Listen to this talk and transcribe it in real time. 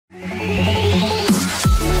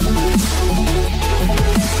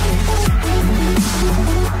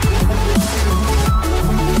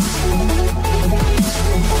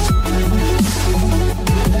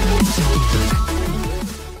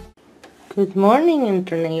Good morning,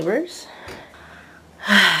 inter neighbors.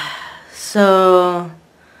 So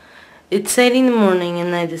it's 8 in the morning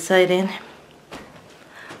and I decided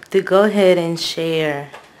to go ahead and share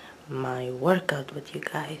my workout with you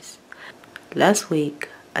guys. Last week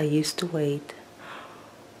I used to weigh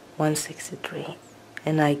 163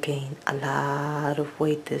 and I gained a lot of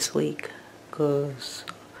weight this week because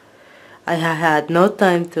I had no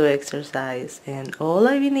time to exercise and all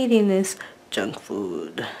I've been eating is junk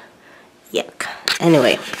food. Yuck.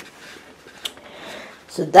 Anyway,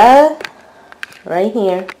 so that right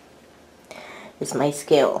here is my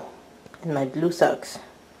scale and my blue socks.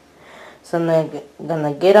 So I'm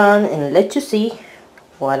gonna get on and let you see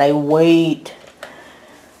what I weighed.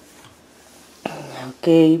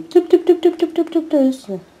 Okay,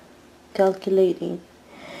 calculating.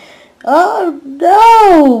 Oh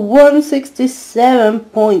no,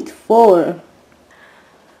 167.4.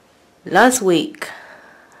 Last week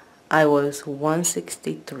I was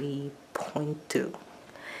 163.2.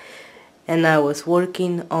 And I was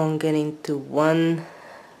working on getting to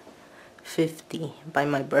 150 by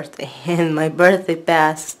my birthday. And my birthday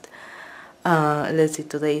passed, let's see,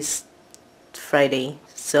 today's Friday.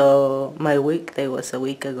 So my weekday was a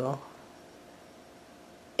week ago.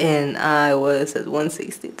 And I was at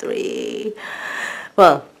 163.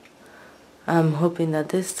 Well, I'm hoping that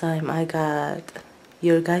this time I got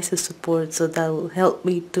your guys' support, so that will help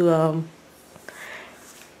me to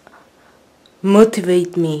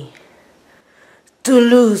motivate me to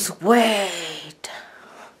lose weight.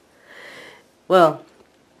 Well,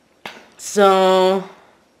 so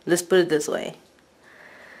let's put it this way.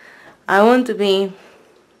 I want to be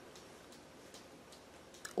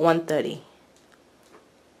 130.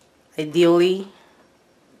 Ideally,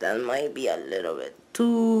 that might be a little bit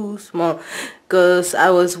too small because I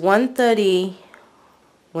was 130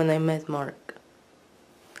 when I met Mark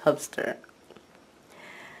Hubster.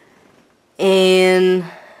 And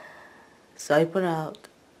so I put up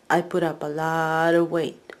a lot of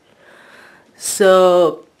weight.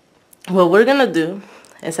 So what we're gonna do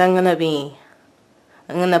is I'm gonna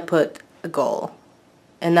put a goal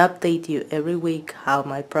and update you every week how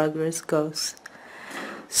my progress goes.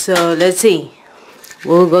 So let's see.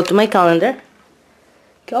 We'll go to my calendar.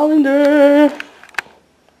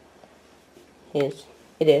 Yes,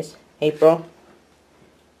 it is April.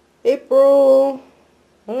 Oh,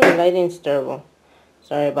 lighting's terrible.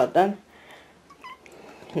 Sorry about that.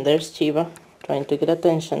 And there's Chiva trying to get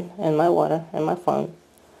attention, and my water and my phone.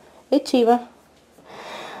 Hey Chiva.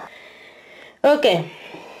 Okay,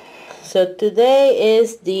 so today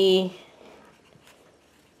is the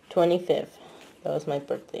 25th. That was my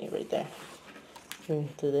birthday right there.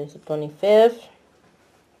 And today's the 25th.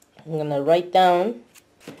 I'm gonna write down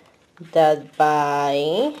that by,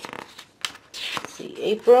 let's see,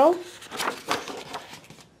 April,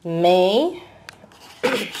 May,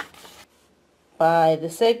 by the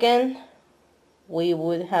 2nd, we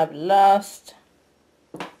would have lost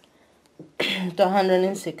to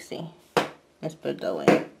 160. Let's put it that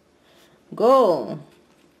way. Goal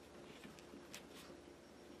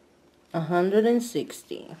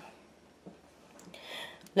 160.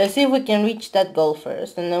 Let's see if we can reach that goal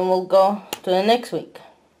first, and then we'll go to the next week.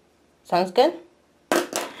 Sounds good?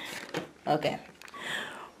 Okay.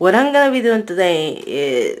 What I'm gonna be doing today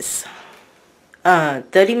is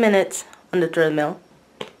 30 minutes on the treadmill.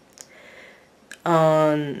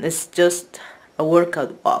 It's just a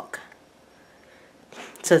workout walk.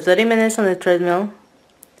 So 30 minutes on the treadmill.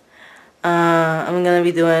 I'm gonna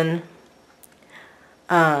be doing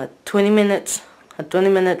 20 minutes, a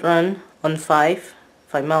 20-minute run on 5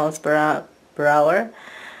 miles per hour,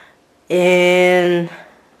 and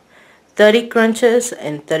 30 crunches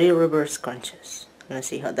and 30 reverse crunches. Let's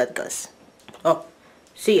see how that goes. Oh,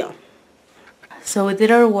 see ya. So we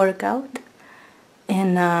did our workout,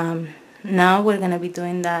 and now we're gonna be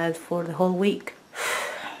doing that for the whole week.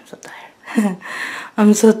 I'm so tired.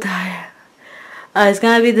 I'm so tired. It's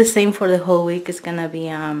gonna be the same for the whole week. It's gonna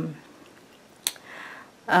be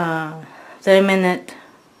 30-minute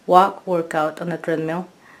workout on the treadmill,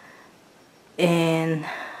 and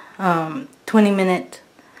 20-minute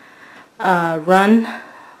run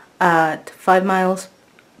at 5 miles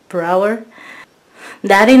per hour.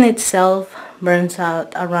 That in itself burns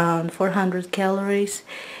out around 400 calories,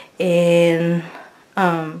 and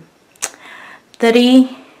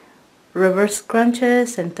 30 reverse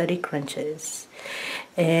crunches and 30 crunches.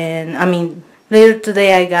 And I mean, later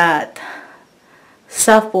today I got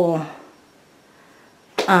softball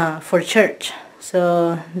for church,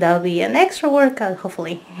 so that'll be an extra workout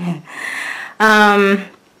hopefully.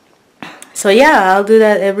 So yeah, I'll do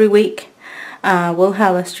that every week. we'll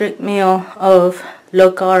have a strict meal of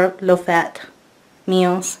low carb, low fat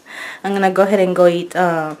meals. I'm gonna go ahead and go eat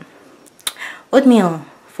oatmeal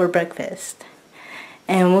for breakfast,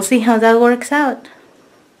 and we'll see how that works out.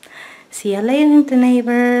 See you later,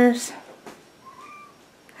 neighbors.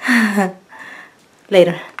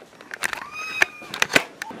 Later.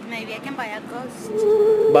 Maybe I can buy a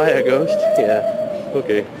ghost. Buy a ghost? Yeah.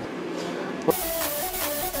 Okay.